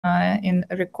in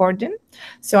recording,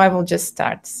 so I will just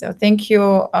start. So thank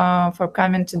you for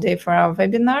coming today for our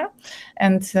webinar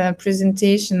and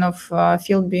presentation of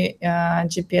FieldBee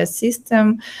GPS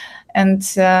system. And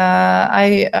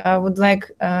I would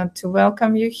like to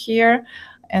welcome you here,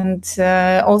 and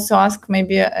also ask,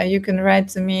 maybe you can write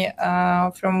to me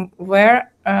from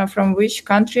where, from which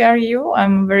country are you?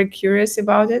 I'm very curious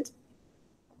about it.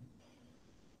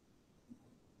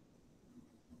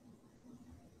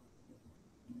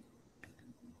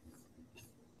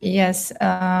 Yes,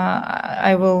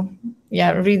 I will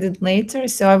read it later.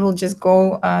 So I will just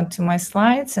go to my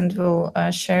slides and will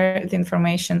share the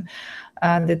information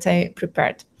that I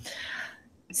prepared.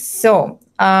 So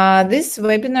this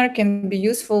webinar can be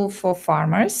useful for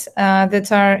farmers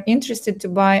that are interested to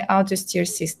buy auto-steer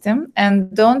system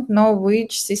and don't know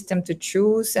which system to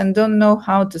choose and don't know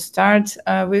how to start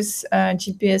with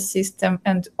GPS system,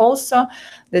 and also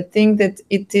they think that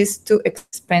it is too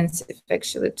expensive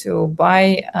actually to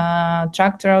buy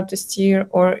tractor auto-steer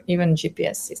or even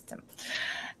GPS system.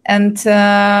 And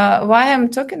why I'm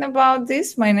talking about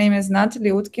this, my name is Natalie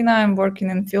Utkina. I'm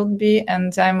working in FieldBee,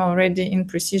 and I'm already in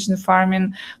precision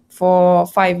farming for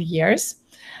 5 years.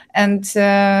 And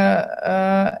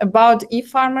about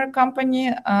eFarmer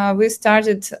company, we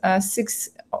started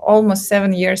almost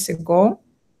 7 years ago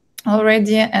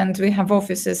already, and we have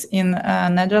offices in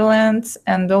Netherlands,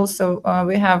 and also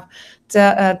we have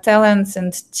talents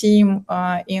and team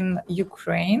in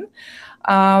Ukraine.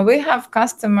 We have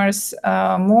customers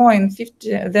more in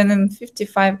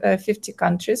 50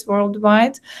 countries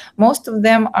worldwide. Most of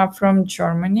them are from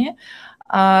Germany.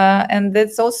 And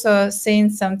that's also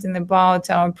saying something about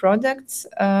our products,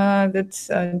 that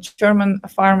German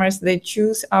farmers, they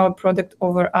choose our product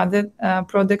over other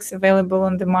products available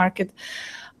on the market.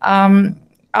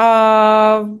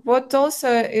 What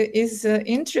also is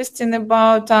interesting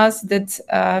about us, that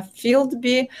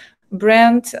FieldBee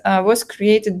brand was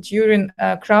created during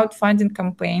a crowdfunding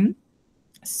campaign.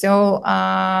 So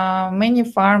many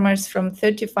farmers from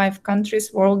 35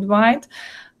 countries worldwide,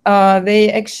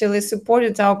 they actually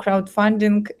supported our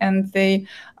crowdfunding, and they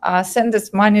sent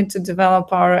us money to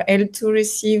develop our L2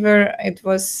 receiver. It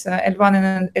was L1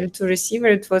 and L2 receiver.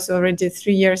 It was already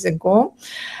 3 years ago.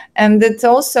 And that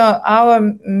also our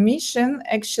mission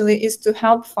actually is to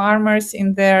help farmers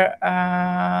in their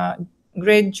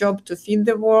great job to feed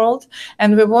the world.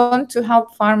 And we want to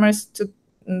help farmers to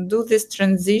do this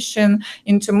transition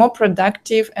into more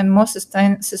productive and more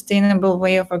sustainable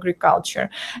way of agriculture.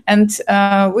 And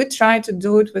we try to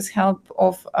do it with help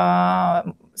of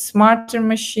smarter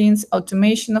machines,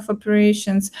 automation of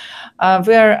operations.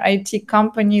 We're an IT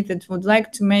company that would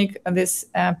like to make this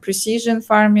precision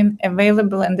farming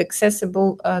available and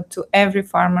accessible to every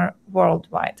farmer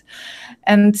worldwide.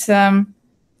 And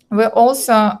we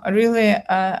also really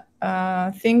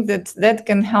think that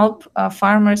can help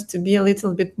farmers to be a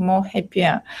little bit more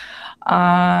happier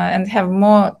and have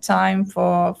more time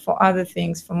for other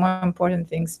things, for more important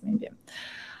things maybe.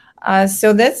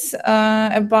 So that's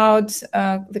about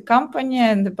the company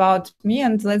and about me.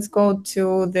 And let's go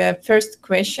to the first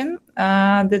question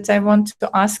that I want to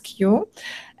ask you.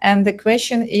 And the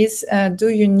question is, do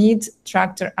you need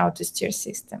tractor auto-steer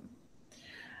system?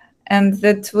 And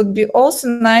that would be also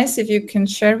nice if you can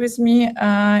share with me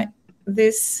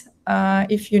this,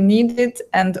 if you need it,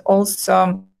 and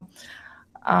also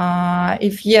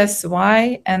if yes,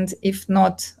 why, and if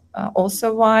not,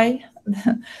 also why.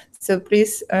 So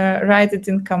please write it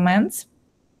in comments.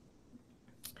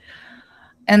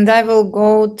 And I will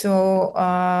go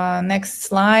to next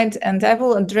slide, and I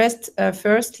will address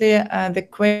firstly the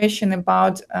question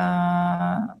about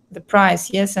the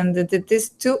price. Yes, and that it is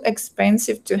too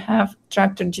expensive to have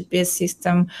tractor GPS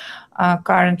system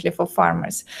currently for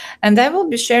farmers. And I will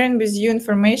be sharing with you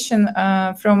information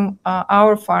from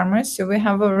our farmers. So we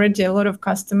have already a lot of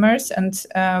customers,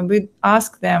 and we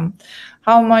ask them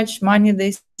how much money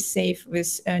they save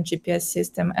with GPS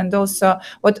system, and also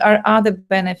what are other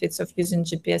benefits of using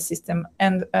GPS system.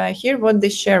 And here what they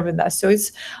share with us. So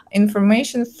it's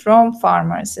information from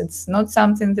farmers. It's not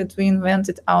something that we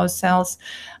invented ourselves.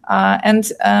 And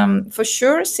for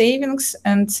sure, savings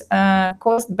and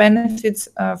cost benefits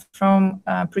from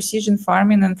precision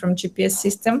farming and from GPS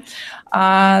system,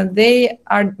 they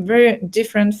are very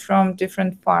different from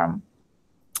different farm.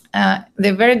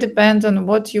 They very depend on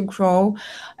what you grow,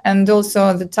 and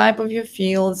also the type of your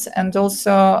fields, and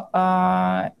also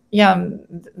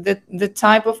the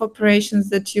type of operations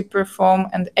that you perform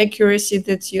and accuracy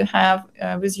that you have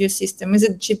with your system. Is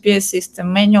it GPS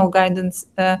system, manual guidance,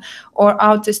 or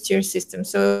auto steer system?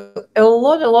 So a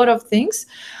lot of things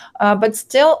but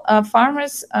still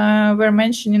farmers were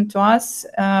mentioning to us,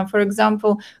 for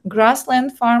example,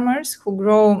 grassland farmers who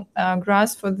grow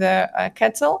grass for their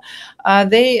cattle.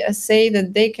 They say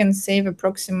that they can save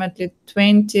approximately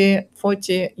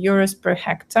 20-40 euros per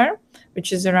hectare,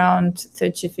 which is around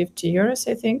 30-50 euros,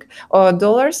 I think, or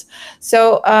dollars.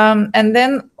 So, and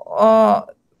then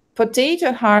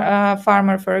potato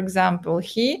farmer, for example,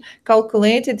 he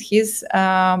calculated his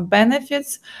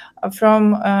benefits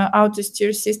from auto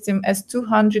steer system as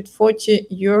 240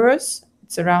 euros.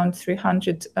 It's around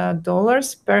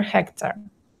 $300 per hectare.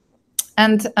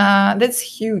 And that's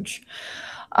huge.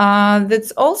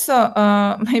 That's also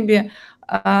maybe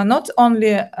not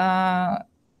only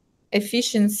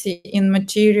efficiency in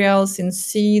materials, in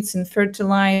seeds, in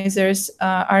fertilizers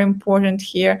are important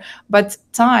here, but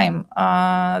time,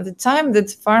 the time that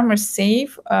farmers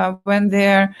save when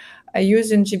they're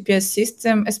using GPS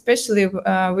system, especially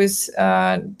with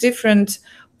different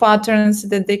patterns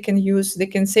that they can use. They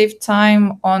can save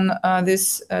time on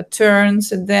these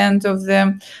turns at the end of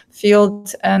the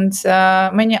field and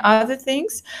many other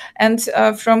things. And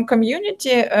from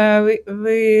community,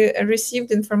 we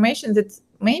received information that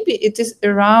maybe it is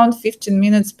around 15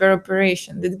 minutes per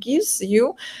operation. That gives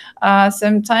you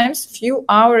sometimes few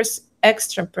hours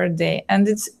extra per day. And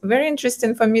it's very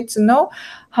interesting for me to know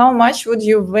how much would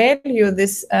you value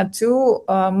this 2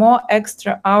 more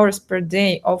extra hours per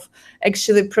day of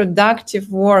actually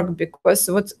productive work, because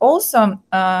what's also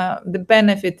the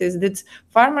benefit is that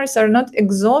farmers are not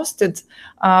exhausted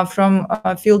from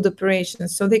field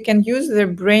operations, so they can use their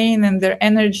brain and their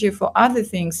energy for other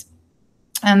things.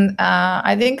 And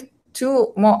I think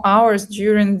 2 more hours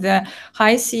during the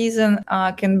high season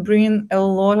can bring a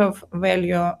lot of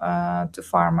value to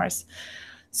farmers.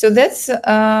 So that's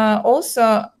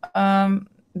also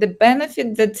the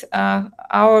benefit that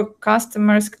our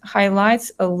customers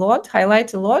highlight a lot,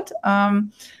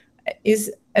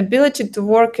 is ability to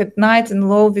work at night in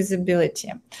low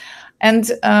visibility.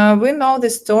 And we know the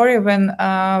story when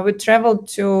we traveled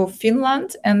to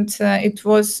Finland, and it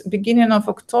was beginning of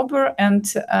October, and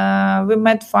we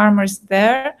met farmers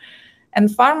there.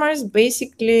 And farmers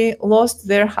basically lost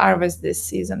their harvest this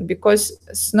season because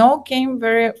snow came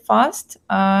very fast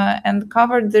and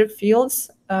covered their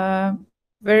fields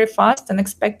very fast,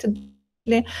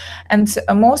 unexpectedly. And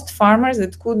most farmers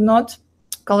that could not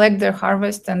collect their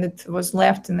harvest, and it was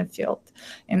left in the field,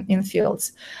 in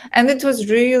fields. And it was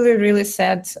really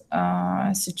sad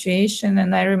situation.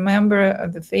 And I remember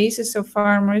the faces of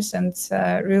farmers, and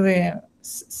really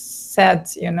sad,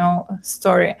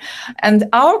 story. And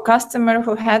our customer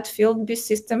who had FieldBee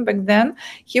system back then,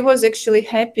 he was actually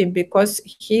happy because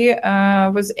he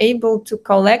was able to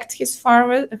collect his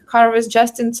harvest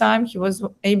just in time. He was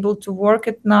able to work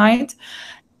at night.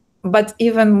 But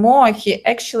even more, he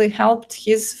actually helped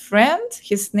his friend,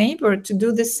 his neighbor, to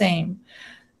do the same.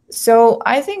 So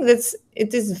I think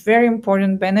it is a very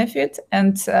important benefit,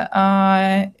 and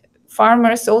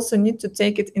farmers also need to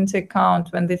take it into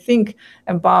account when they think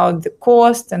about the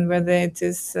cost and whether it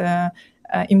is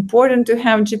important to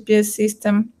have GPS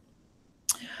system.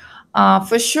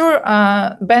 For sure,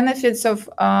 benefits of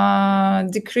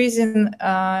decreasing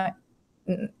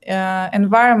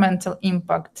environmental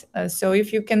impact. So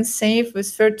if you can save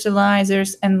with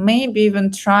fertilizers and maybe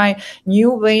even try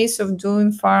new ways of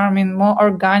doing farming, more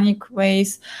organic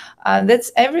ways,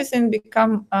 that's everything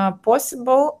become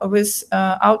possible with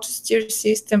auto steer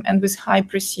system and with high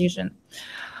precision.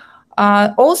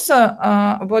 Also,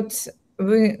 what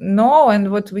we know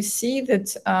and what we see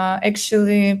that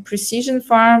actually precision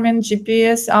farming,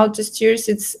 GPS, auto steers,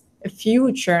 it's a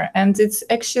future, and it's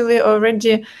actually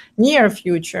already near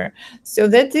future. So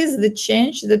that is the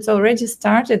change that's already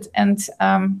started. And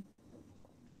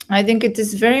I think it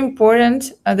is very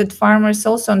important that farmers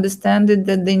also understand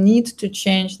that they need to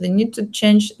change. They need to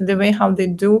change the way how they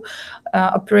do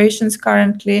operations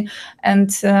currently.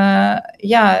 And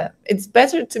yeah, it's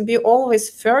better to be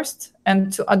always first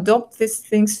and to adopt these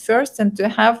things first and to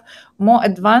have more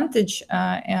advantage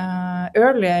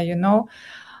earlier,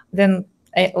 than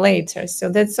later. So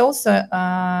that's also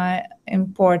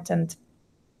important.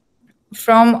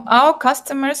 From our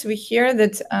customers, we hear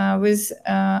that with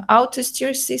auto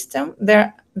steer system,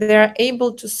 they're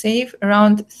able to save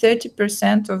around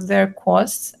 30% of their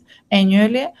costs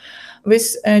annually.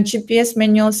 With GPS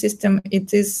manual system,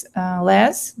 it is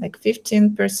less, like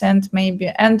 15% maybe.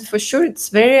 And for sure, it's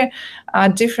very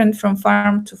different from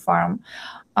farm to farm.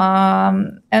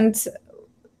 And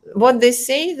what they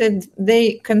say that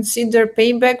they consider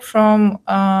payback from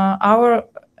our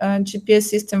GPS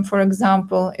system, for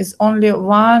example, is only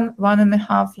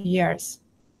 1.5 years.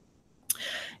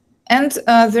 And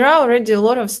there are already a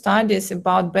lot of studies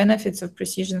about benefits of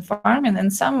precision farming,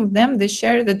 and some of them, they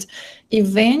share that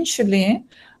eventually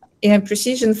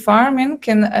precision farming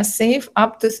can save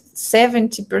up to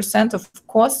 70% of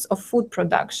costs of food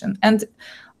production. And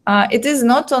it is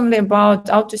not only about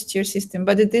auto-steer system,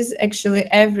 but it is actually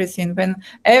everything. When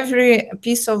every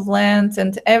piece of land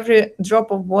and every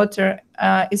drop of water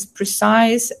is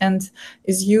precise and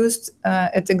is used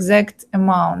at exact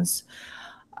amounts.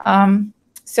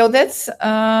 So that's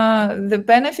the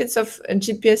benefits of a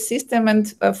GPS system.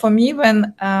 And for me,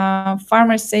 when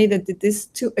farmers say that it is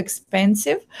too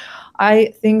expensive,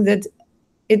 I think that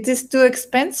it is too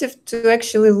expensive to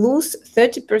actually lose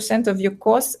 30% of your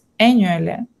costs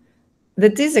annually.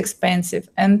 That is expensive.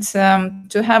 And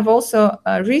to have also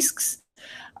risks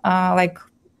like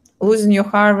losing your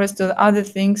harvest or other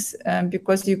things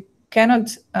because you cannot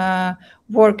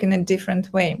work in a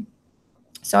different way.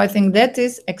 So I think that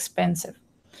is expensive.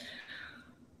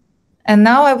 And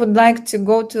now I would like to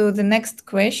go to the next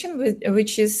question,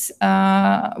 which is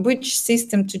which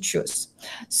system to choose.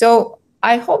 So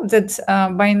I hope that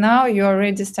by now you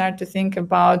already start to think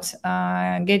about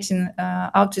getting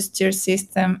auto-steer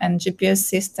system and GPS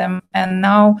system, and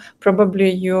now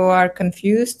probably you are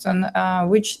confused on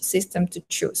which system to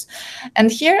choose.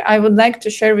 And here I would like to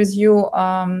share with you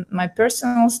my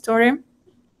personal story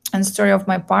and story of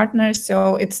my partner.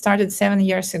 So it started 7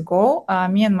 years ago.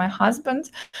 Me and my husband,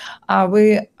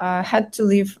 we had to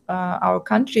leave our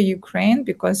country, Ukraine,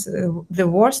 because the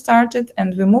war started,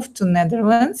 and we moved to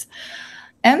Netherlands.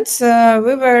 And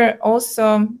we were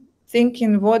also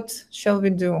thinking, what shall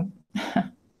we do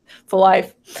for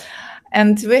life?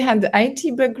 And we had the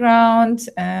IT background,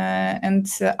 and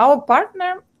our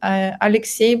partner,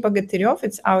 Alexey Bogatyrev,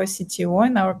 it's our CTO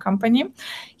in our company.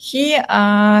 He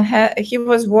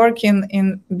was working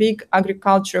in big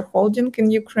agriculture holding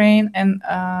in Ukraine, and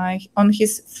on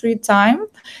his free time,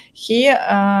 he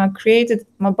created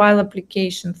mobile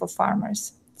application for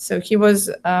farmers. So he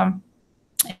was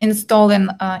installing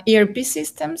ERP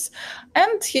systems,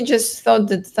 and he just thought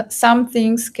that some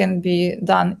things can be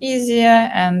done easier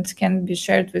and can be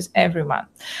shared with everyone.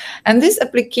 And this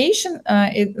application,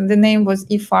 the name was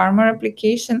eFarmer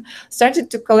application,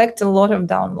 started to collect a lot of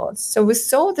downloads. So we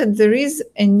saw that there is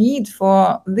a need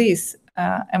for this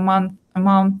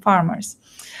among farmers.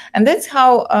 And that's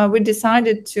how we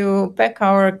decided to pack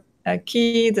our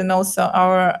kit and also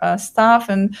our staff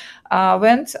and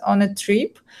went on a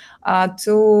trip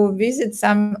to visit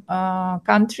some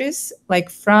countries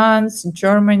like France,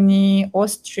 Germany,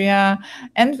 Austria,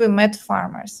 and we met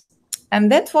farmers.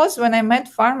 And that was when I met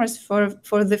farmers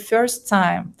for the first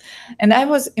time. And I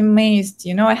was amazed.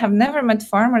 You know, I have never met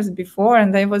farmers before,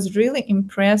 and I was really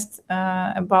impressed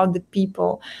about the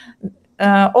people.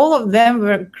 All of them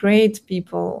were great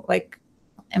people, like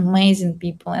amazing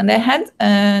people. And I had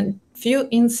a few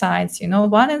insights. You know,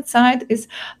 one insight is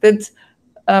that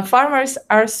farmers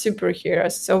are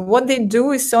superheroes. So what they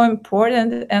do is so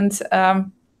important, and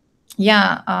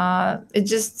it's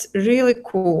just really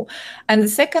cool. And the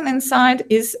second insight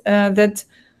is that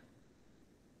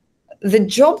the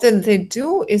job that they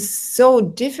do is so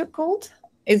difficult.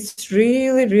 It's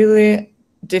really, really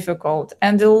difficult,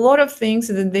 and a lot of things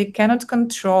that they cannot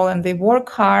control, and they work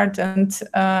hard. And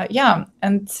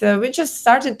we just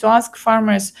started to ask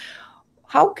farmers,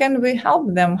 how can we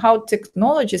help them? How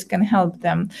technologies can help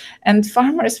them? And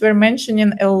farmers were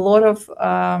mentioning a lot of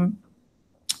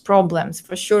problems.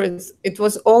 For sure, it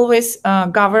was always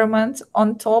government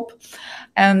on top,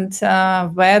 and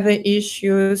weather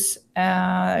issues,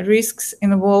 risks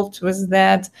involved with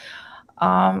that.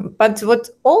 But what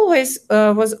always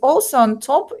was also on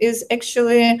top is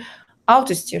actually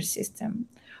auto-steer system.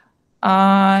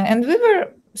 And we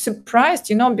were surprised,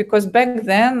 you know, because back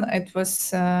then, it was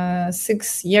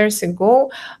 6 years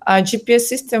ago, GPS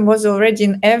system was already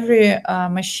in every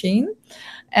machine.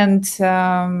 And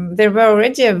there were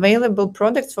already available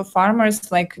products for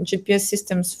farmers, like GPS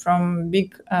systems from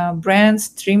big brands,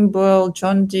 Trimble,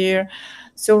 John Deere.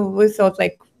 So we thought,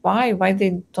 like, why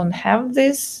they don't have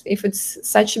this if it's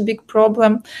such a big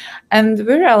problem? And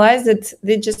we realized that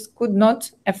they just could not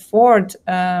afford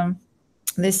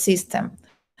the system.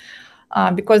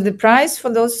 Because the price for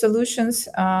those solutions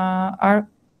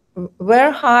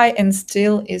were high and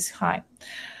still is high.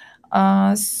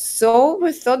 So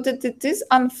we thought that it is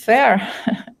unfair.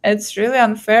 It's really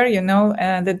unfair, you know,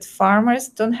 that farmers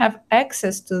don't have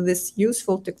access to this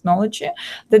useful technology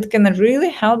that can really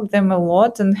help them a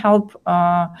lot and help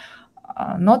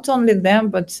not only them,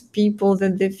 but people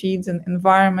that they feed and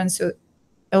environment. So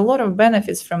a lot of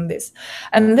benefits from this.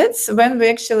 And that's when we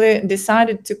actually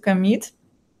decided to commit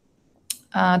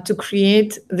to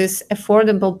create this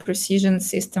affordable precision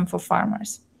system for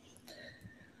farmers.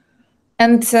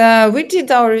 And we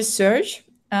did our research.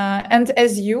 And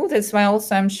as you, that's why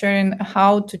also I'm sharing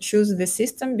how to choose the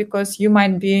system, because you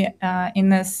might be in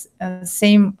the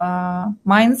same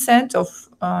mindset of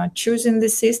choosing the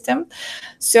system.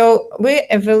 So we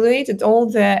evaluated all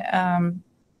the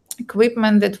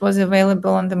equipment that was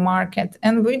available on the market,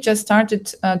 and we just started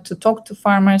to talk to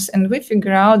farmers, and we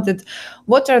figure out that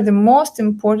what are the most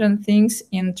important things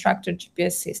in tractor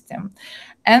GPS system.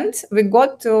 And we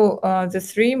got to the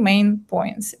 3 main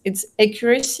points. It's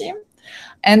accuracy,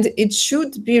 and it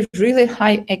should be really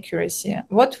high accuracy.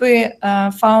 What we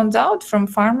found out from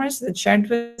farmers that shared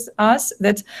with us,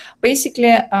 that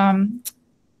basically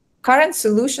current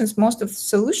solutions, most of the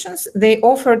solutions, they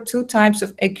offer 2 types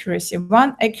of accuracy.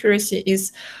 One accuracy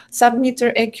is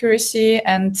sub-meter accuracy,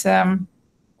 and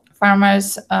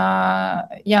farmers,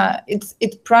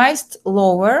 it's priced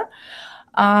lower.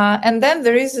 And then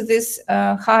there is this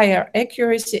higher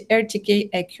accuracy, RTK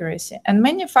accuracy. And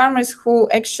many farmers who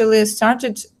actually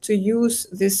started to use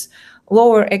this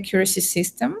lower accuracy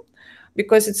system,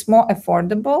 because it's more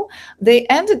affordable, they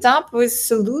ended up with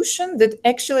solution that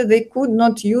actually they could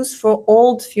not use for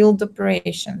old field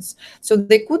operations. So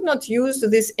they could not use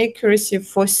this accuracy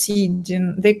for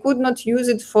seeding. They could not use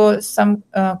it for some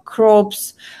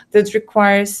crops that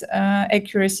requires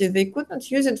accuracy. They could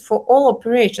not use it for all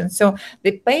operations. So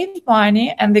they paid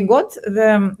money and they got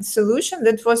the solution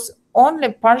that was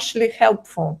only partially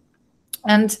helpful.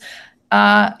 And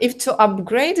if to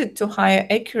upgrade it to higher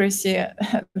accuracy,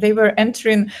 they were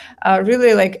entering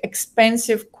really like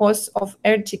expensive cost of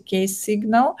RTK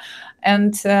signal,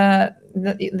 and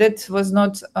that was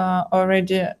not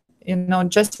already,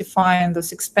 justifying.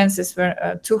 Those expenses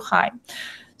were too high.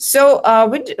 So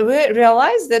we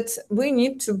realized that we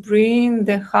need to bring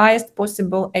the highest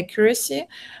possible accuracy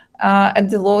at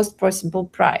the lowest possible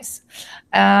price.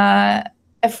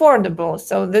 Affordable,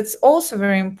 so that's also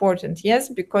very important, yes,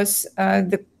 because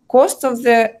the cost of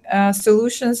the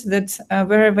solutions that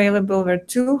were available were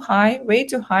too high, way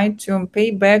too high to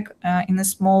pay back in a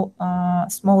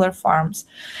smaller farms.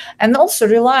 And also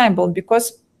reliable,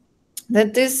 because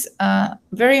that is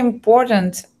very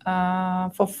important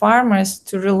for farmers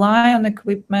to rely on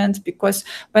equipment, because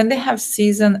when they have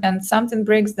season and something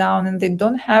breaks down and they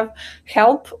don't have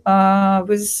help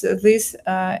with this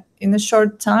in a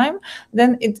short time,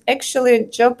 then it actually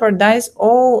jeopardizes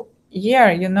all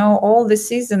year, all the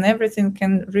season, everything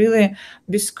can really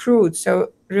be screwed.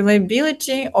 So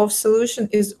reliability of solution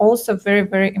is also very,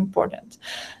 very important.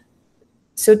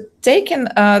 So taking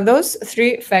those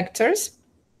 3 factors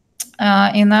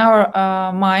in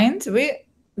our mind, we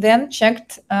then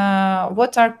checked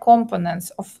what are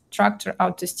components of tractor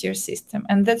auto steer system.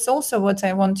 And that's also what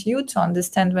I want you to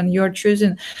understand when you're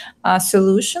choosing a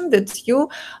solution, that you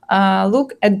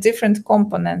look at different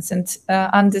components and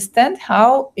understand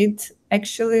how it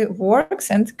actually works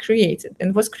and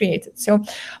was created. So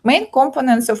main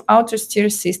components of auto steer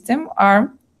system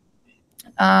are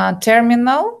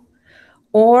terminal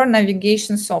or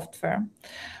navigation software.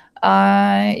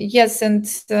 Yes, and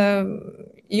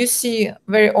you see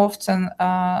very often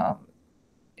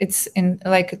it's in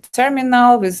like a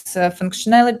terminal with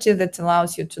functionality that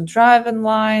allows you to drive in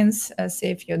lines,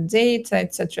 save your data,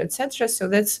 etc., etc. So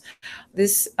that's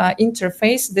this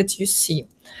interface that you see.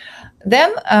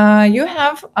 Then you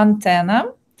have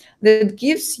antenna that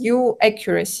gives you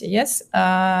accuracy, yes,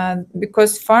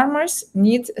 because farmers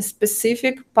need a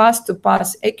specific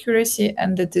pass-to-pass accuracy,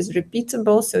 and that is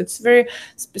repeatable. So it's very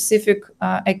specific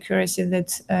accuracy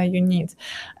that you need.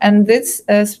 And this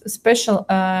special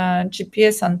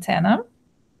GPS antenna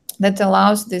that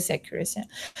allows this accuracy.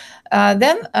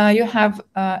 Then you have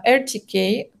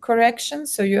RTK correction.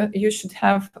 So you should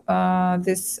have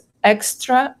this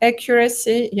extra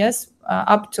accuracy, yes,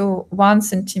 up to 1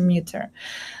 centimeter.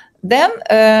 Then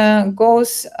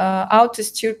goes auto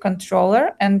steer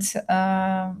controller, and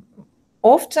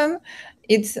often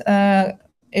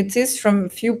it is from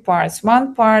few parts.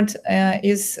 One part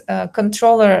is a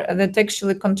controller that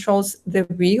actually controls the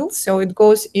wheel, so it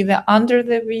goes either under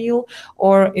the wheel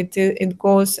or it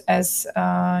goes as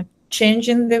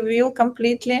changing the wheel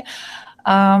completely.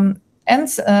 And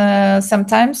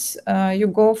sometimes you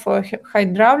go for a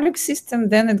hydraulic system,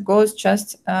 then it goes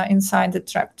just inside the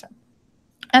tractor.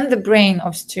 And the brain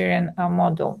of steering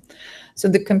module. So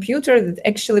the computer that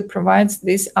actually provides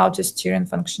this auto steering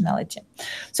functionality.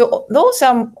 So those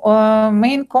are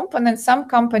main components. Some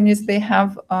companies, they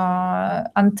have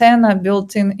antenna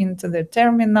built into the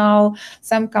terminal.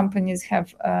 Some companies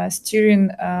have steering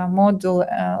module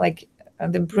like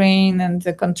the brain and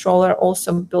the controller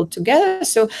also built together.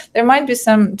 So there might be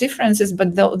some differences,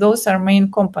 but those are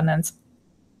main components.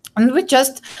 And we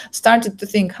just started to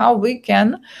think how we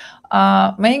can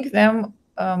make them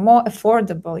more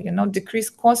affordable, decrease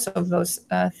cost of those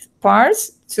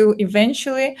parts to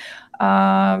eventually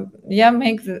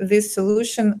make this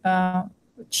solution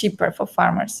cheaper for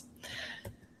farmers.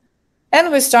 And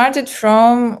we started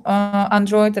from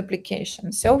Android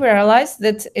application. So we realized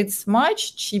that it's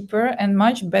much cheaper and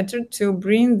much better to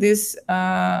bring this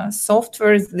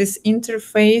software, this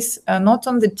interface, not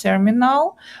on the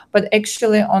terminal, but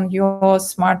actually on your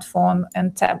smartphone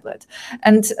and tablet.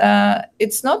 And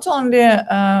it's not only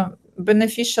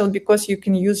beneficial because you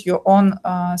can use your own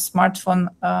smartphone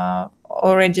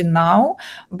already now,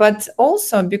 but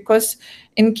also because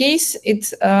in case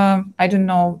it, I don't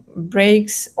know,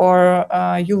 breaks or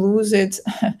you lose it,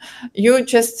 you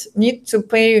just need to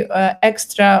pay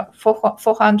extra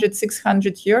 400,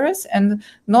 600 euros and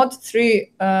not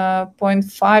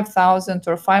 3.5 thousand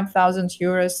or 5,000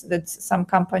 euros that some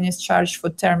companies charge for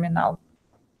terminal.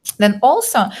 Then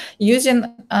also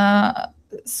using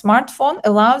smartphone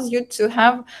allows you to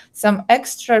have some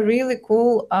extra really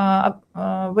cool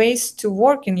ways to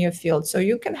work in your field. So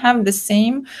you can have the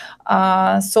same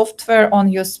software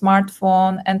on your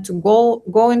smartphone and to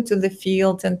go into the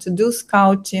field and to do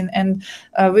scouting, and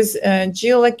with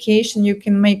geolocation you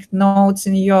can make notes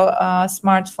in your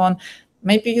smartphone.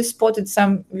 Maybe you spotted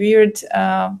some weird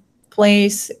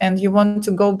place and you want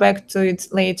to go back to it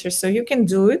later, so you can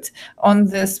do it on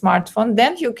the smartphone.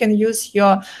 Then you can use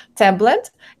your tablet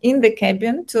in the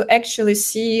cabin to actually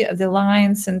see the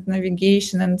lines and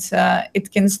navigation, and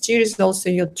it can steer also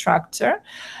your tractor.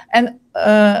 And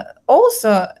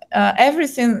also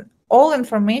everything, all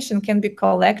information can be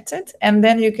collected, and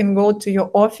then you can go to your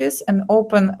office and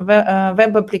open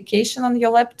web application on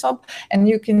your laptop, and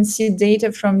you can see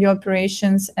data from your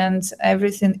operations and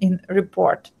everything in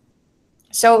report.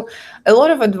 So a lot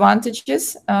of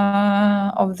advantages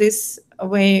of this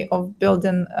way of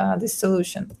building this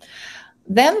solution.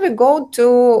 Then we go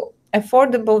to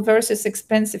affordable versus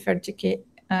expensive RTK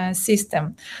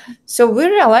system. So we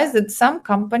realized that some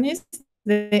companies,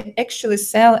 they actually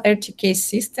sell RTK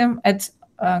system at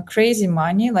crazy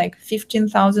money, like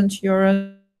 15,000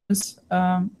 euros.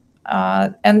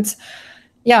 And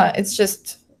yeah, it's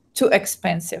just too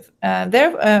expensive.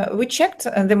 We checked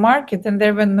the market, and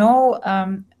there were no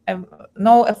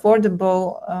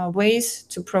affordable ways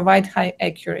to provide high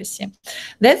accuracy.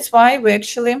 That's why we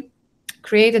actually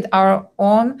created our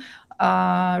own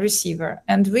receiver,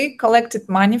 and we collected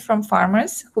money from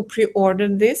farmers who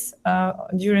pre-ordered this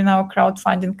during our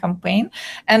crowdfunding campaign,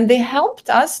 and they helped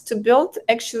us to build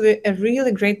actually a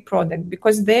really great product,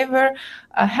 because they were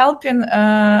helping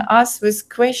us with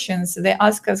questions. They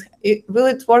asked us, will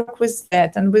it work with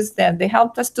that and with that? They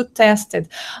helped us to test it,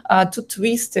 to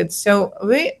twist it. So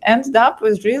we ended up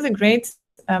with really great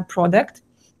product,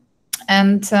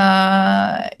 and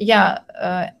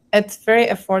at very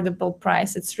affordable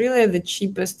price. It's really the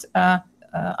cheapest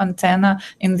antenna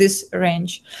in this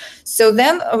range. So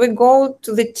then we go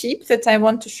to the tip that I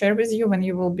want to share with you when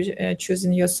you will be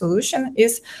choosing your solution,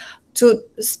 is to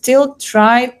still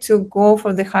try to go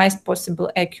for the highest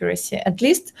possible accuracy. At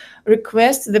least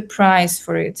request the price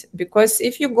for it, because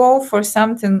if you go for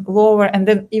something lower and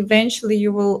then eventually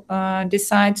you will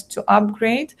decide to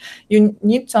upgrade, you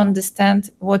need to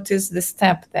understand what is the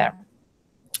step there.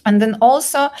 And then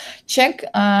also check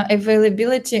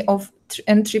availability of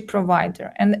entry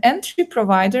provider. And entry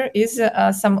provider is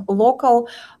some local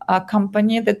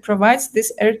company that provides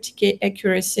this RTK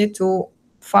accuracy to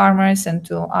farmers and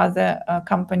to other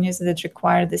companies that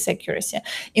require this accuracy.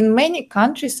 In many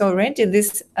countries already,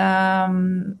 this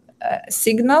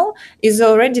signal is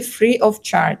already free of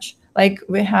charge. Like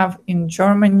we have in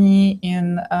Germany,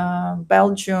 in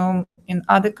Belgium, in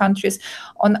other countries.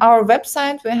 On our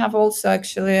website, we have also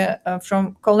actually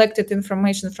from collected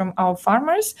information from our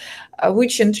farmers,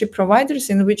 which entry providers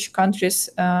in which countries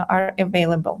are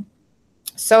available.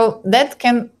 So that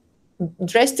can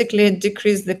drastically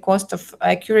decrease the cost of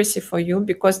accuracy for you,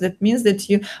 because that means that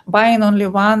you buying only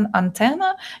one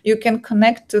antenna, you can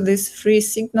connect to this free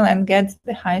signal and get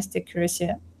the highest accuracy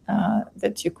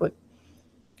that you could.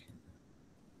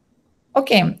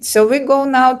 Okay, so we go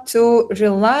now to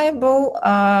reliable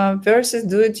versus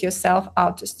do-it-yourself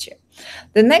auto-steer.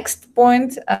 The next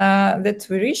point that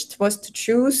we reached was to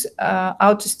choose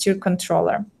auto-steer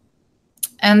controller.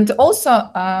 And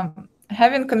also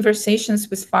having conversations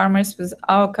with farmers, with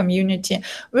our community,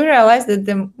 we realized that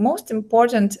the most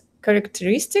important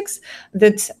characteristics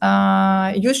that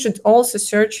you should also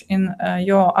search in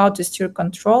your auto steer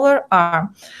controller are: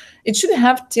 it should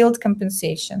have tilt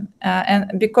compensation,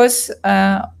 and because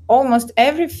almost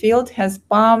every field has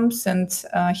bumps and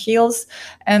hills,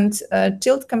 and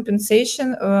tilt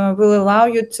compensation will allow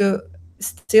you to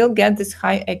still get this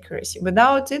high accuracy.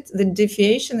 Without it, the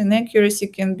deviation in accuracy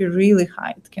can be really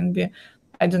high. It can be,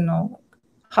 I don't know,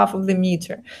 half of the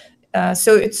meter.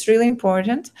 So it's really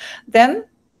important. Then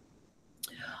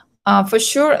for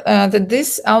sure that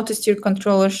this auto steer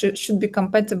controller should be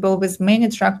compatible with many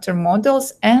tractor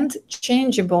models and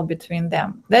changeable between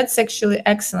them. That's actually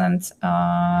excellent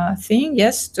thing,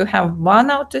 yes, to have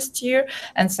one auto steer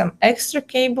and some extra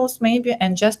cables maybe,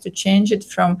 and just to change it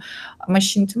from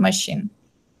machine to machine.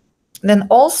 Then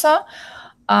also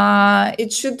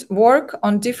it should work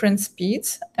on different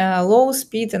speeds, low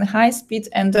speed and high speed.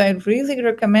 And I really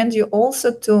recommend you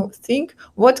also to think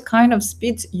what kind of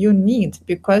speed you need,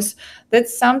 because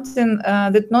that's something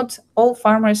that not all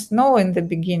farmers know in the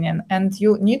beginning. And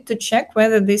you need to check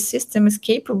whether this system is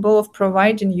capable of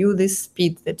providing you this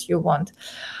speed that you want.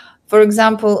 For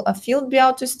example, a FieldBee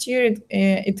auto steer,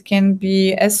 it can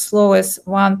be as slow as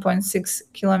 1.6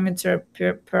 kilometer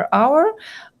per hour.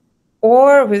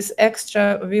 Or with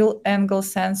extra wheel angle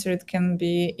sensor, it can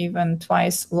be even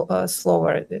twice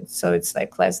slower. So it's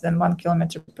like less than 1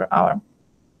 kilometer per hour.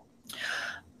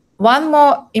 One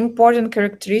more important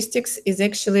characteristics is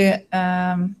actually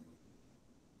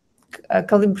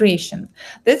calibration.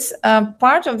 That's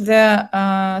part of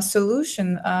the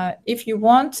solution. If you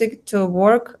want it to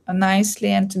work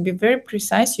nicely and to be very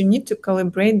precise, you need to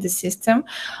calibrate the system.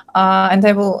 And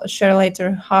I will share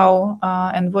later how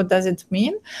and what does it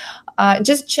mean.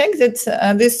 Just check that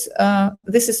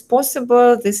this is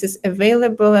possible, this is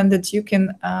available, and that you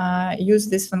can use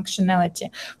this functionality.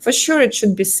 For sure, it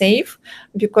should be safe,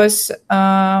 because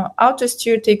auto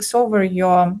steer takes over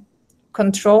your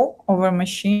control over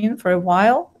machine for a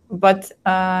while. But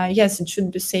yes, it should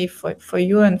be safe for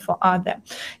you and for other.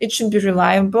 It should be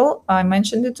reliable. I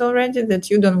mentioned it already,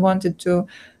 that you don't want it to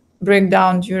break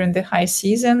down during the high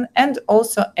season, and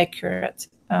also accurate.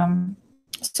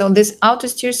 So this auto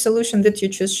steer solution that you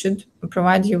choose should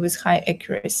provide you with high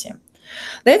accuracy.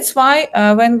 That's why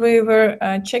when we were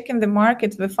checking the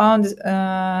market, we found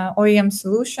OEM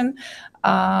solution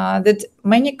that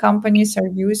many companies are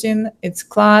using. It's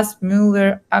Class,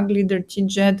 Müller, Aglider,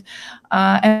 TJet,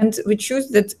 and we choose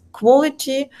that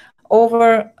quality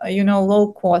over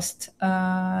low cost.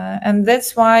 And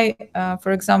that's why,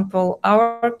 for example,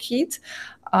 our kit,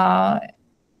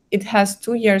 it has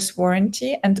 2 years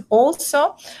warranty, and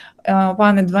also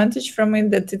one advantage from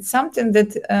it, that it's something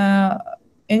that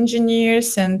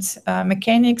engineers and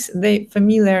mechanics, they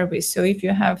familiar with. So if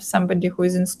you have somebody who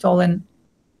is installing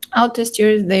auto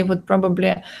steers, they would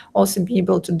probably also be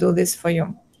able to do this for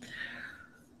you.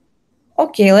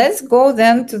 Okay, let's go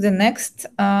then to the next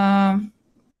out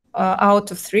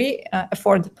of 3,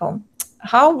 affordable.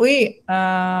 How we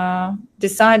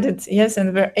decided, yes,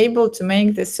 and we're able to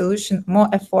make the solution more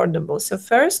affordable. So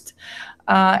first,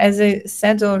 as I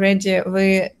said already,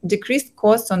 we decreased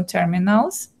costs on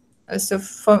terminals. So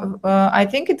for, I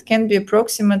think it can be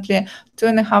approximately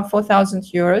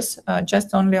 2,500–4,000 euros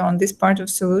just only on this part of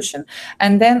solution,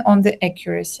 and then on the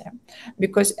accuracy,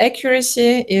 because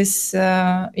accuracy is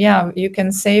you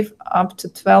can save up to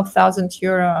 12,000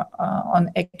 euro on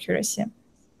accuracy.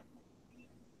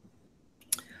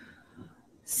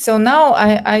 So now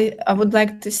I would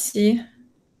like to see,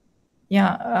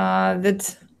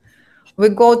 that we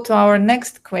go to our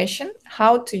next question: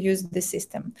 how to use the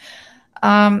system.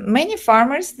 Many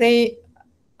farmers,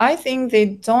 I think they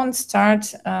don't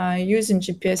start using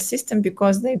GPS system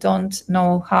because they don't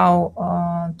know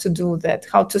how to do that,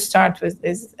 how to start with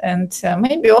this. And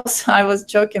maybe also I was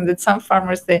joking that some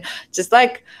farmers, they just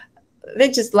like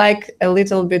a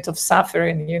little bit of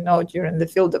suffering, during the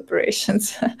field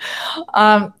operations.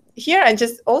 Here, I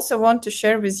just also want to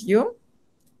share with you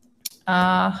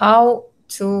how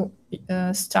to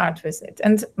start with it.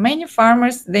 And many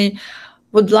farmers, they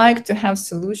would like to have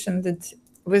solution that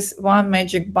with one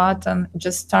magic button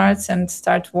just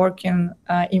start working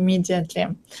immediately.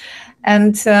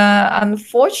 And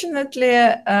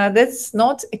unfortunately, that's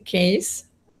not a case.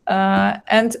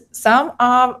 And some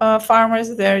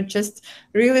farmers, they're just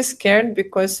really scared,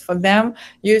 because for them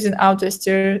using auto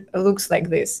steer looks like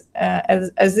this,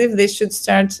 as if they should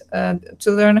start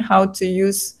to learn how to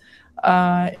use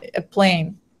a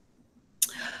plane.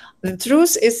 The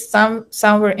truth is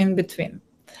somewhere in between.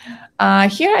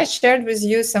 Here I shared with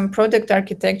you some product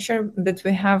architecture that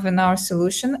we have in our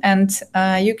solution, and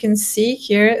you can see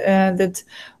here that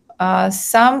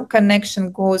Some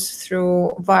connection goes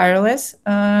through wireless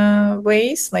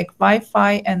ways like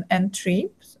Wi-Fi and N3,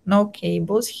 no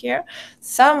cables here.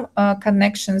 Some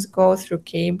connections go through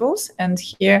cables, and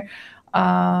here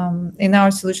in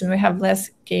our solution we have less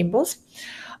cables.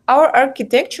 Our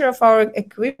architecture of our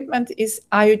equipment is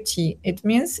IoT. It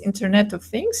means Internet of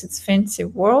Things. It's fancy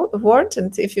word,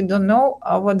 and if you don't know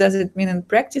what does it mean in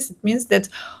practice, it means that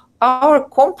our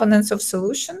components of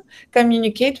solution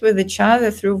communicate with each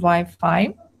other through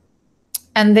Wi-Fi,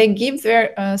 and they give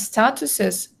their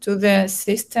statuses to the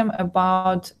system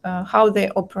about how they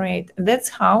operate. That's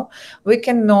how we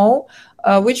can know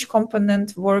which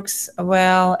component works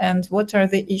well and what are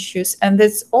the issues. And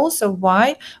that's also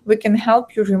why we can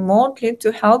help you remotely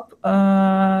to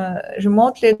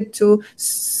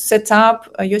set up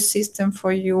your system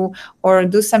for you or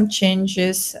do some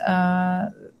changes.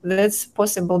 That's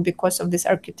possible because of this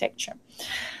architecture.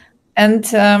 And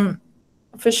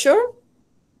for sure,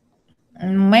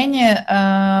 many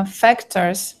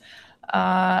factors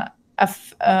are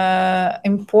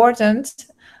important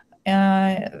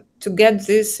to get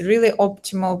this really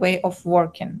optimal way of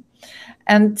working.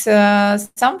 And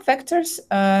some factors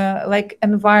like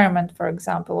environment, for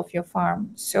example, of your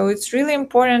farm. So it's really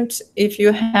important if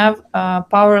you have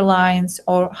power lines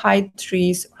or high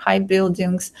trees, high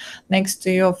buildings next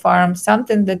to your farm,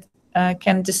 something that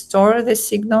can distort the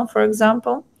signal, for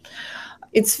example.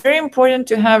 It's very important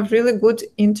to have really good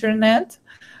internet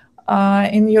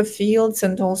in your fields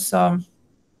and also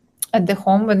at the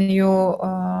home when you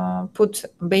put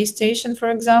base station, for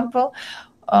example.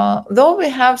 Though we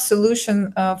have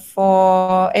solution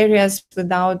for areas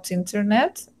without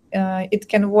internet, it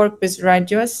can work with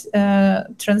radio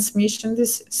transmission,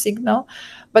 this signal,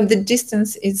 but the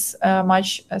distance is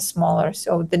much smaller.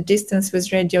 So the distance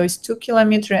with radio is 2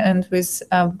 kilometers and with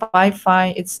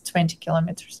Wi-Fi it's 20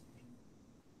 kilometers.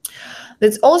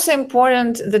 It's also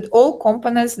important that all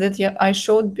components that I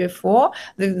showed before,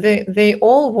 they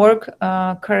all work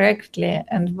correctly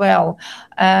and well.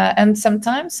 And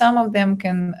sometimes some of them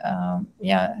can,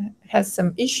 has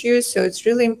some issues. So it's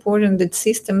really important that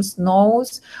system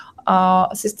knows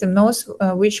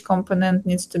which component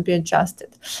needs to be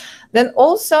adjusted. Then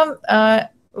also,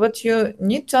 what you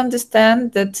need to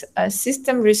understand that a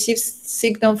system receives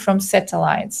signal from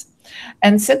satellites,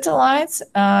 and satellites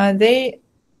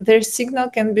their signal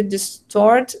can be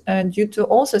distorted due to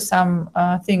also some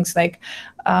things like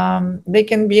they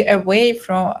can be away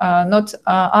from, not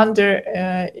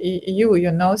under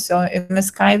you know. So in the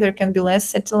sky there can be less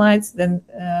satellites than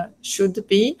should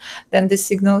be. Then the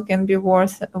signal can be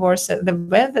worse. The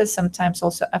weather sometimes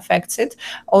also affects it.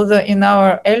 Although in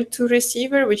our L2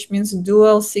 receiver, which means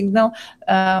dual signal,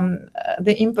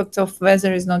 the impact of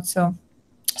weather is not so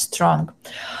strong.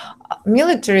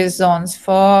 Military zones,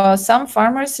 for some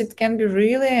farmers it can be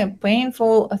really a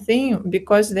painful thing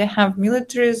because they have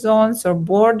military zones or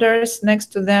borders next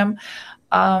to them.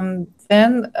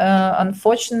 Then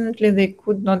unfortunately they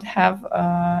could not have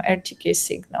RTK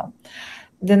signal.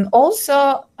 Then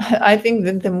also I think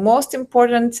that the most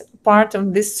important part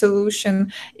of this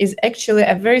solution is actually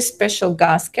a very special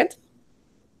gasket,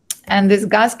 and this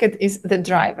gasket is the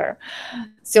driver.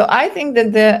 So I think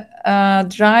that the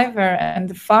driver and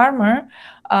the farmer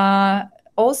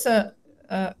also,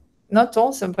 not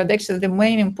also, but actually the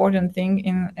main important thing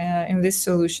in this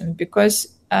solution,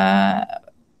 because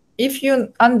if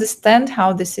you understand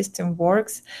how the system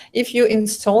works, if you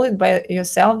install it by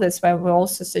yourself, that's why we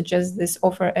also suggest this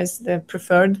offer as the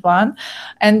preferred one,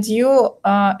 and you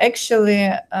actually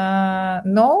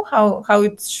know how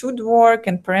it should work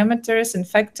and parameters and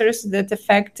factors that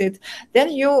affect it,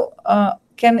 then you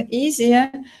can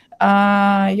easier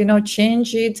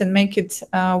change it and make it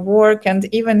work. And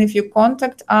even if you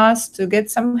contact us to get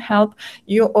some help,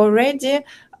 you already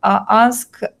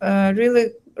ask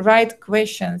really right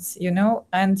questions,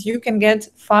 and you can get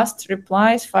fast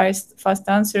replies, fast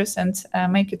answers, and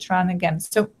make it run again.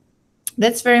 So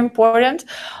that's very important.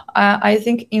 I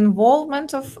think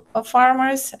involvement of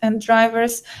farmers and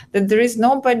drivers, that there is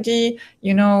nobody,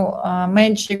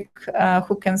 magic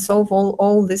who can solve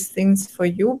all these things for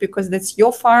you, because that's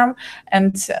your farm.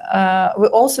 And we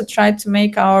also try to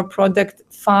make our product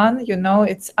fun,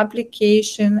 it's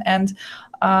application. And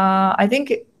I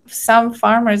think some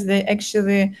farmers, they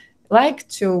actually like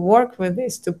to work with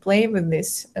this, to play with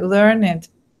this, learn it.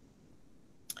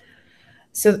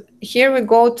 So here we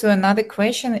go to another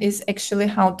question, is actually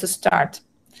how to start.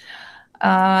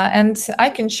 And I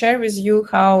can share with you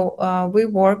how we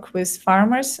work with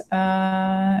farmers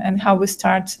and how we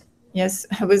start,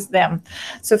 with them.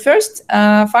 So first,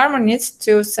 farmer needs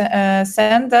to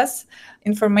send us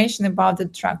information about the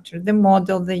tractor, the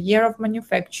model, the year of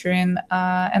manufacturing,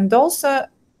 and also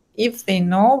if they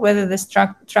know whether this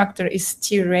tractor is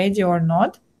steer ready or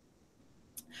not.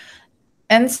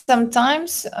 And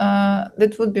sometimes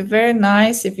that would be very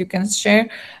nice if you can share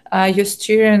your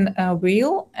steering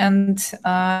wheel, and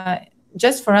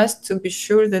just for us to be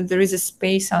sure that there is a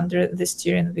space under the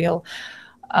steering wheel.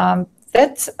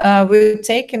 That we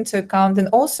take into account. And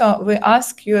also we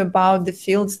ask you about the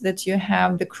fields that you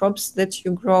have, the crops that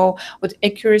you grow, what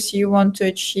accuracy you want to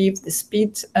achieve, the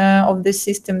speed of the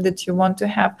system that you want to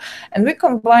have. And we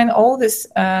combine all these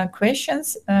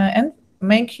questions and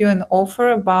make you an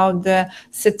offer about the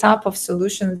setup of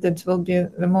solutions that will be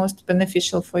the most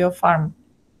beneficial for your farm.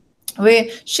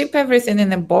 We ship everything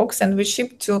in a box, and we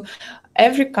ship to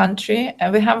every country.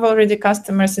 And we have already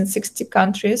customers in 60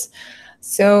 countries.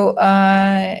 So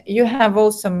you have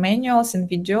also manuals and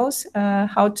videos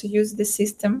how to use the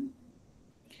system.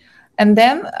 And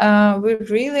then we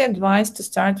really advise to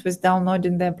start with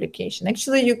downloading the application.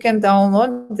 Actually, you can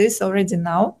download this already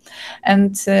now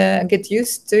and get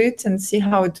used to it and see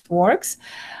how it works.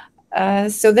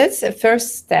 So that's the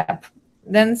first step.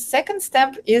 Then second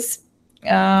step is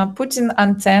putting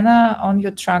antenna on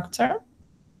your tractor.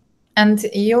 And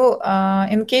you,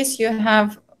 in case you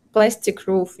have plastic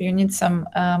roof, you need some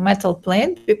metal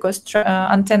plate, because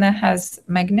antenna has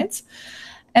magnets.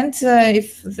 And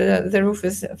if the roof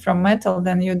is from metal,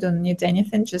 then you don't need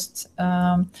anything. Just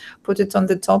put it on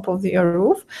the top of your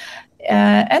roof.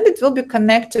 And it will be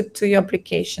connected to your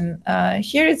application.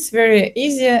 Here it's very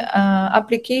easy.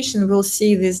 Application will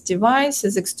see this device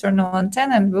as external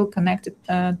antenna and will connect it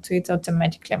to it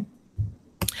automatically.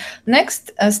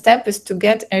 Next step is to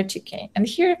get RTK. And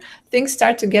here things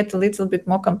start to get a little bit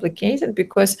more complicated,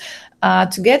 because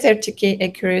to get RTK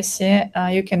accuracy,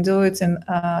 you can do it in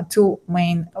two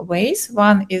main ways.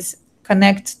 One is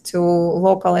connect to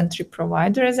local entry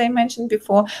provider, as I mentioned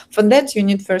before. For that, you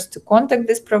need first to contact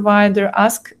this provider,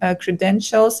 ask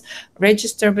credentials,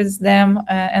 register with them,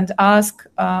 and ask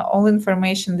all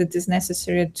information that is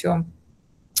necessary to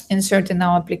insert in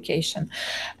our application.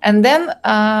 And then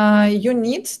you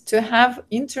need to have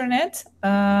internet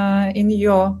in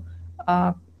your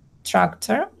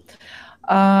tractor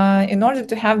in order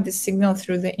to have the signal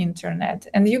through the internet.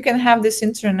 And you can have this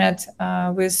internet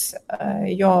with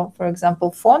your, for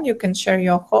example, phone. You can share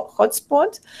your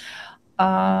hotspot.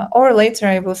 Or later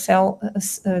I will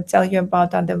tell you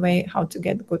about other way how to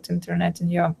get good internet in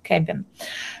your cabin.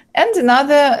 And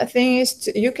another thing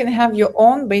is you can have your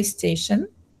own base station.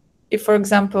 If, for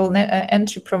example,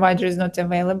 entry provider is not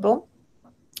available,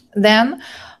 then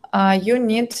you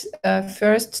need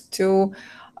first to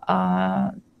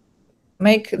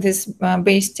make this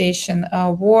base station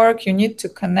work. You need to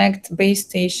connect base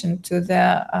station to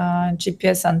the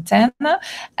GPS antenna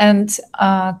and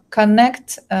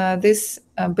connect this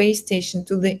base station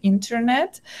to the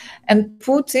internet and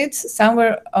put it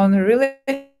somewhere on a really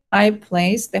high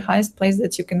place, the highest place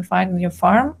that you can find on your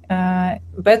farm,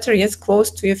 better yet close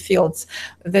to your fields,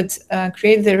 that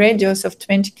create the radius of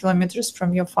 20 kilometers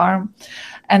from your farm.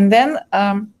 And then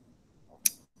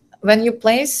when you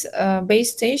place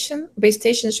base station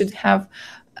should have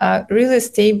a really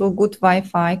stable, good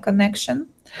Wi-Fi connection.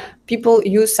 People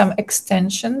use some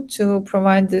extension to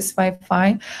provide this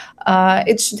Wi-Fi.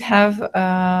 It should have,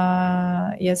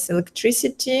 yes,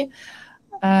 electricity.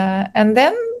 And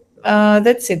then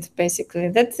that's it, basically.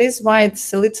 That is why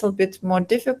it's a little bit more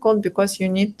difficult, because you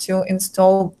need to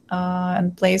install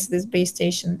and place this base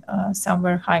station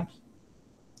somewhere high.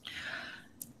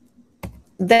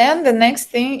 Then the next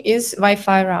thing is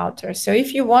Wi-Fi router. So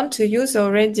if you want to use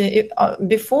already,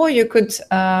 before you could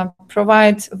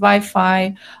provide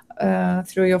Wi-Fi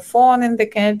through your phone in the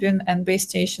cabin, and base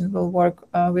station will work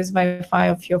with Wi-Fi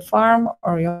of your farm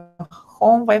or your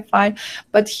home Wi-Fi.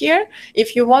 But here,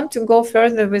 if you want to go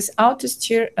further with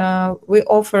AutoSteer, we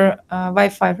offer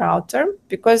Wi-Fi router,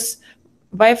 because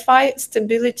Wi-Fi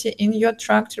stability in your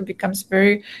tractor becomes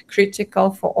very critical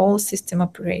for all system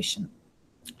operation.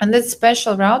 And that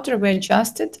special router we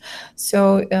adjusted.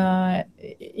 So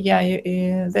yeah,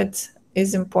 that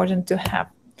is important to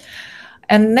have.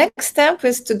 And next step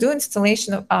is to do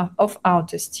installation of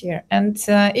AutoSteer. And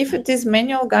if it is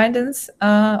manual guidance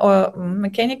or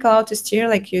mechanical AutoSteer,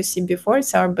 like you see before,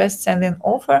 it's our best-selling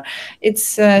offer.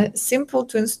 It's simple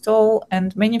to install,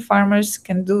 and many farmers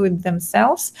can do it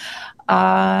themselves.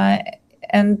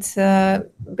 And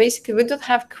basically, we don't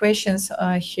have questions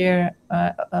here,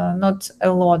 not a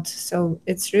lot. So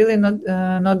it's really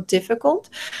not difficult.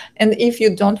 And if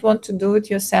you don't want to do it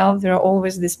yourself, there are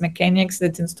always these mechanics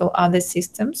that install other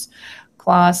systems,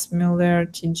 Class, Mueller,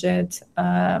 TJet.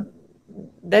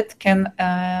 that can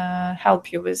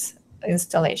help you with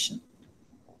installation.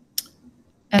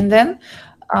 And then,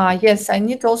 yes, I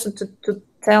need also to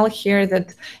tell here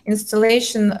that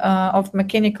installation of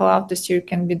mechanical autosteer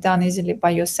can be done easily by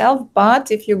yourself.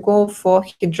 But if you go for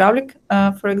hydraulic,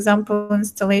 for example,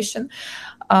 installation,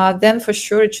 then for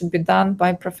sure it should be done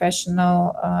by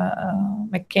professional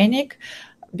mechanic,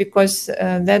 because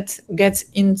that gets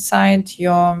inside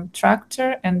your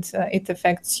tractor and it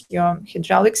affects your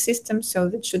hydraulic system. So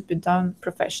that should be done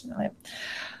professionally.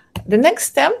 The next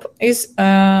step is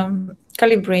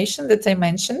calibration that I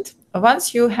mentioned.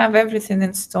 Once you have everything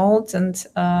installed, and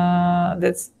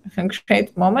that's a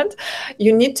great moment,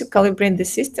 you need to calibrate the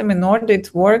system in order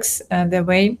it works the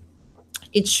way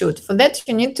it should. For that,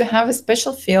 you need to have a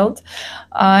special field.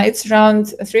 It's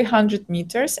around 300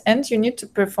 meters, and you need to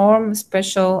perform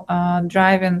special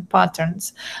driving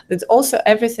patterns. That also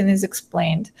everything is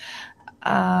explained.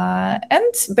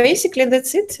 And basically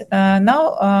that's it.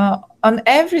 Now, on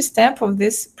every step of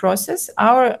this process,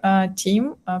 our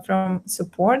team from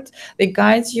support, they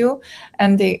guide you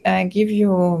and they give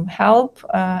you help,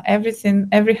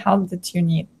 every help that you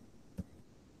need.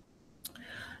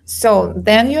 So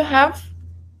then you have,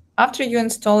 after you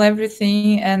install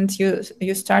everything and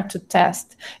you start to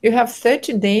test, you have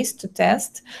 30 days to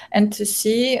test and to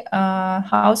see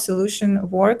how solution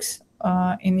works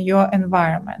in your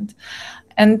environment.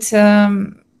 And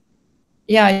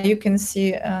yeah, you can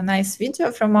see a nice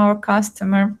video from our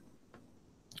customer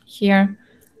here.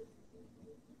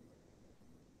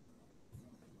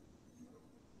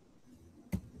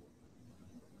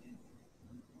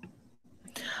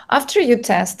 After you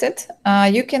test it,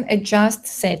 you can adjust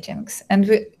settings, and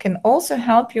we can also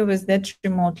help you with that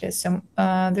remotely. So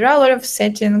there are a lot of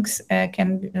settings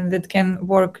that can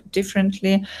work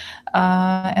differently,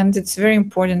 and it's very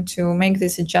important to make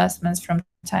these adjustments from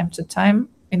time to time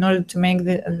in order to make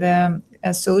the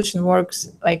solution works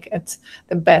like at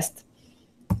the best.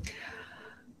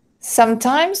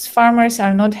 Sometimes farmers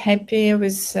are not happy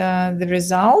with the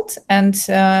result, and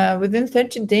within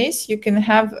 30 days you can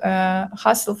have a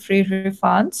hassle-free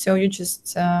refund. So you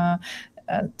just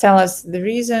tell us the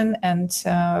reason, and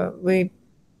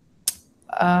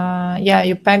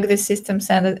you pack the system,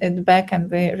 send it back,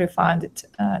 and we refund it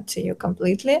to you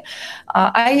completely.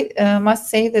 I must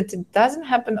say that it doesn't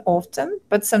happen often,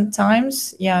 but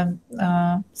sometimes,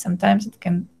 sometimes it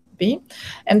can be.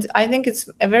 And I think it's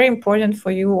very important for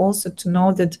you also to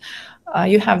know that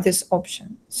you have this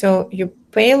option. So you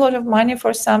pay a lot of money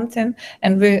for something,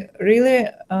 and we really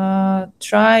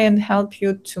try and help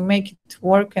you to make it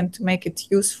work and to make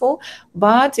it useful.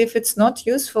 But if it's not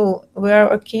useful, we're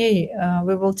okay.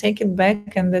 We will take it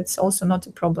back, and that's also not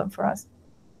a problem for us.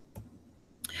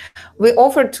 We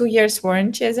offer 2 years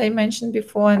warranty, as I mentioned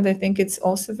before, and I think it's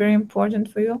also very important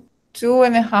for you.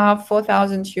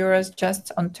 4,000 euros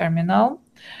just on terminal,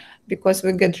 because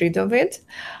we get rid of it.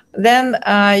 Then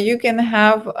you can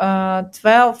have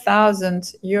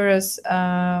 12,000 euros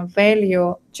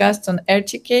value just on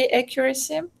RTK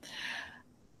accuracy.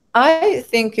 I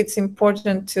think it's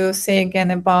important to say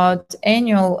again about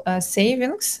annual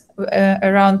savings,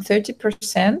 around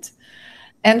 30%,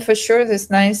 and for sure this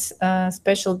nice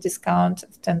special discount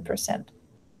of 10%.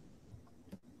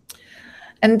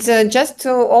 And just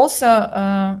to also,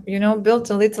 build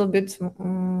a little bit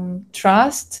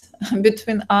trust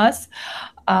between us,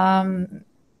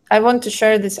 I want to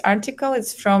share this article.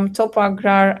 It's from Top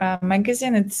Agrar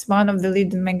magazine. It's one of the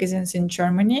leading magazines in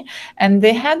Germany. And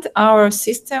they had our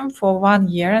system for 1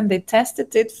 year, and they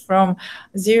tested it from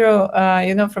zero,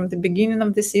 from the beginning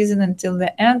of the season until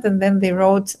the end. And then they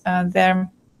wrote their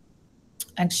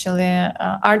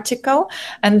article,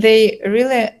 and they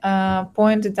really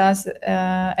pointed us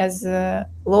as a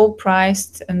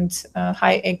low-priced and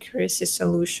high accuracy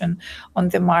solution on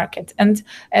the market. And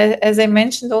as I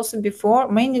mentioned also before,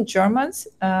 many Germans,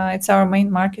 it's our main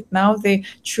market now, they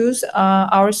choose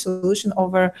our solution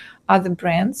over other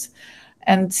brands.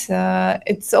 And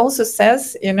it also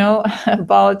says,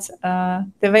 about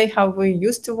the way how we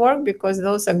used to work, because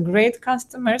those are great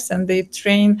customers and they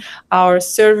train our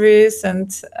service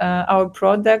and our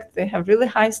product. They have really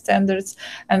high standards,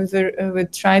 and we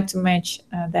try to match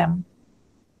them.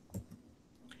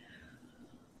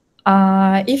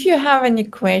 If you have any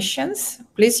questions,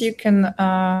 please, you can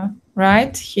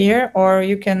write here, or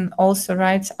you can also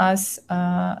write us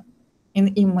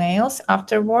in emails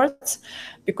afterwards,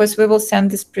 because we will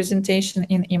send this presentation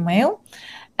in email.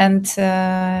 And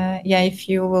if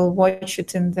you will watch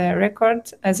it in the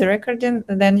record as a recording,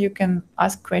 then you can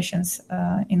ask questions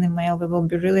in email. We will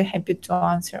be really happy to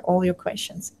answer all your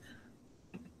questions.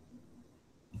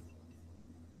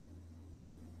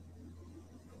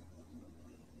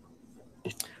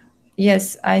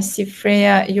 Yes, I see,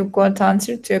 Freya, you got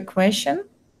answer to your question.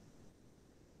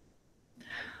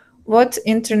 What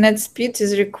internet speed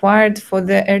is required for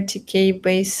the RTK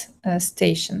base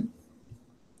station?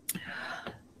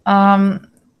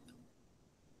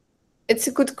 It's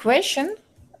a good question,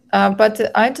 but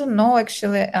I don't know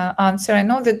actually answer. I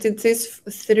know that it is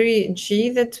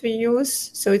 3G that we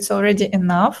use, so it's already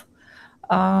enough.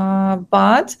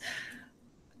 But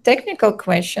technical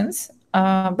questions,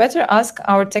 better ask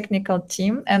our technical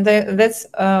team. And that's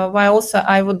why also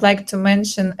I would like to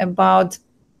mention about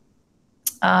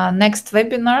next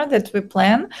webinar that we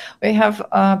plan. We have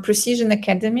Precision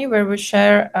Academy, where we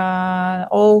share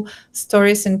all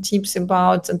stories and tips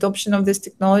about adoption of these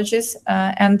technologies.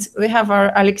 And we have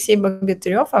our Alexey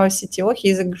Bogotyrev, our CTO.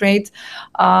 He's a great,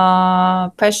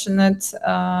 passionate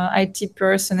IT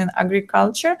person in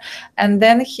agriculture. And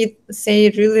then he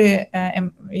say really,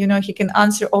 he can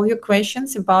answer all your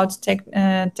questions about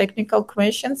technical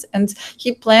questions. And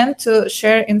he planned to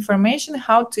share information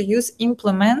how to use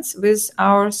implements with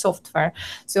our software.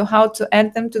 So how to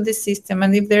add them to the system,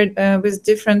 and if they're with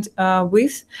different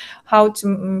width, how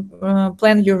to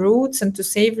plan your routes and to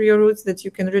save your routes that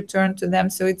you can return to them.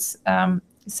 So it's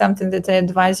something that I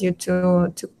advise you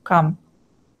to come.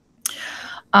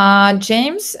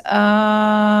 James,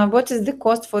 what is the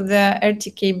cost for the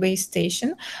RTK base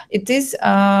station? It is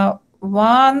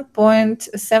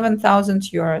 1.7 thousand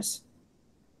euros.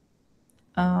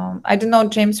 I don't know,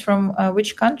 James, from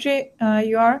which country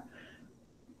you are?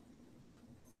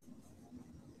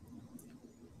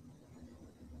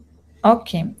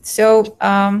 Okay, so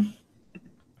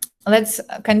let's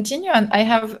continue. And I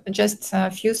have just a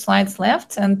few slides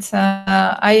left. And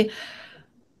I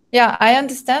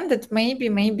understand that maybe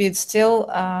it's still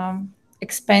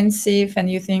expensive, and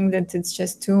you think that it's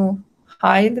just too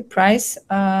high, the price.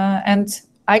 And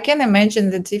I can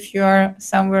imagine that if you are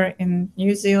somewhere in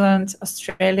New Zealand,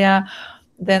 Australia,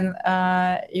 then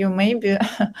you may be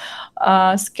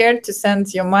scared to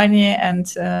send your money,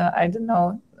 and I don't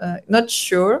know, not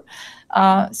sure.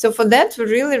 So for that, we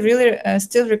really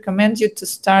still recommend you to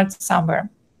start somewhere.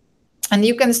 And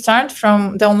you can start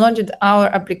from downloading our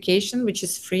application, which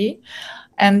is free,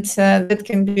 and that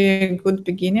can be a good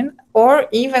beginning, or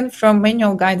even from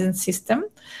manual guidance system.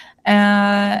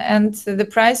 And the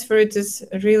price for it is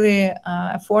really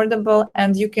affordable,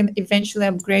 and you can eventually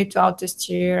upgrade to auto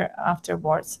steer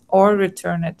afterwards or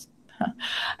return it.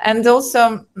 And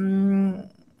also,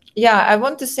 I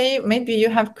want to say, maybe you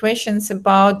have questions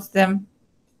about the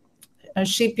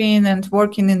shipping and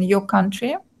working in your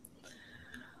country.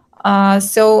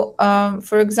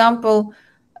 For example,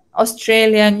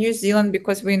 Australia, New Zealand,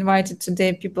 because we invited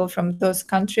today people from those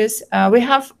countries. We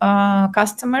have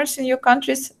customers in your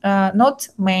countries, not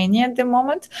many at the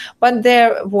moment, but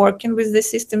they're working with the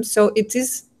system, so it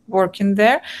is working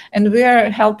there, and we are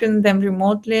helping them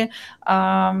remotely.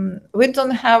 We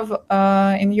don't have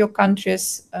in your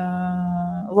countries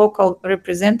local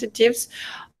representatives,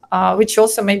 which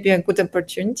also may be a good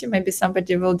opportunity. Maybe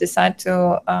somebody will decide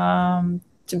to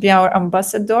be our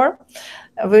ambassador.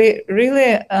 We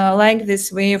really like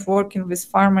this way of working with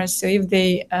farmers. So if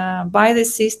they buy the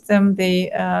system, they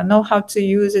know how to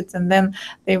use it, and then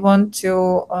they want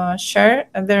to share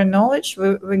their knowledge,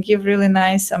 we give really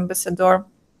nice ambassador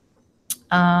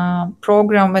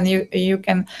program when you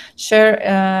can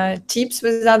share tips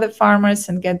with other farmers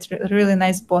and get really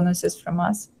nice bonuses from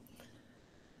us.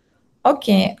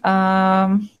 Okay.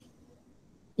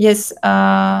 Yes.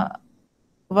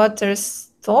 Water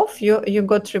stove, you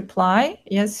got reply,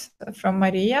 yes, from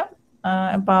Maria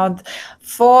about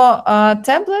for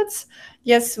tablets.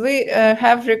 Yes, we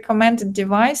have recommended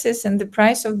devices, and the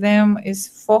price of them is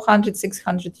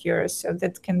 400-600 euros. So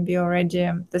that can be already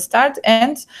the start.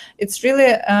 And it's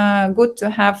really good to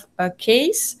have a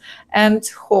case and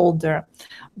holder,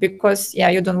 because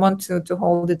you don't want to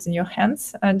hold it in your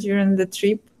hands during the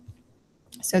trip.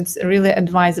 So it's really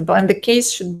advisable. And the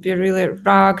case should be really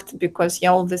rugged, because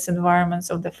all these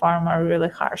environments of the farm are really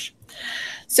harsh.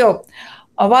 So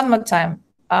one more time,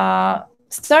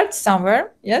 start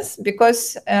somewhere, yes,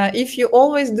 because if you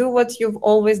always do what you've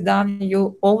always done,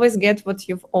 you always get what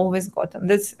you've always gotten.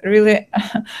 That's really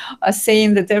a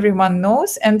saying that everyone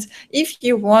knows. And if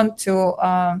you want to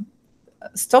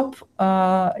stop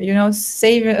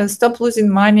stop losing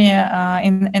money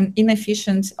in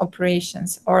inefficient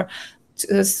operations, or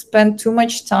to spend too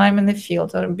much time in the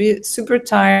field, or be super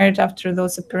tired after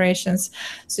those operations,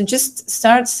 so just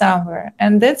start somewhere.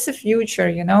 And that's the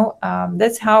future,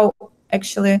 that's how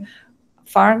actually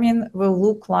farming will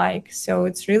look like. So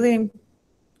it's really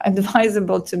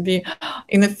advisable to be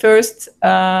in the first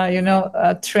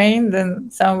train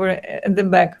than somewhere at the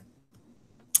back.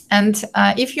 And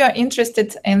if you are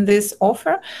interested in this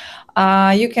offer,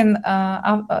 you can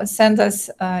send us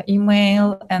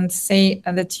email and say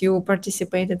that you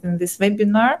participated in this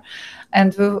webinar,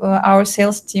 and our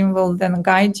sales team will then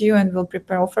guide you and will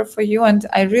prepare offer for you. And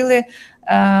I really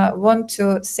want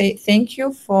to say thank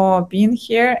you for being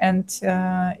here. And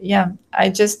yeah, I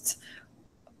just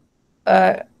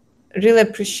really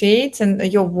appreciate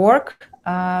your work,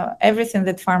 everything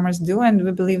that farmers do, and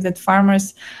we believe that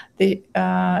farmers, they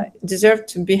deserve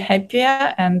to be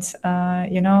happier and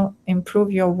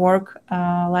improve your work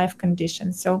life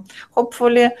conditions. So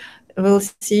hopefully we'll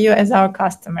see you as our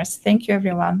customers. Thank you,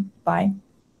 everyone. Bye.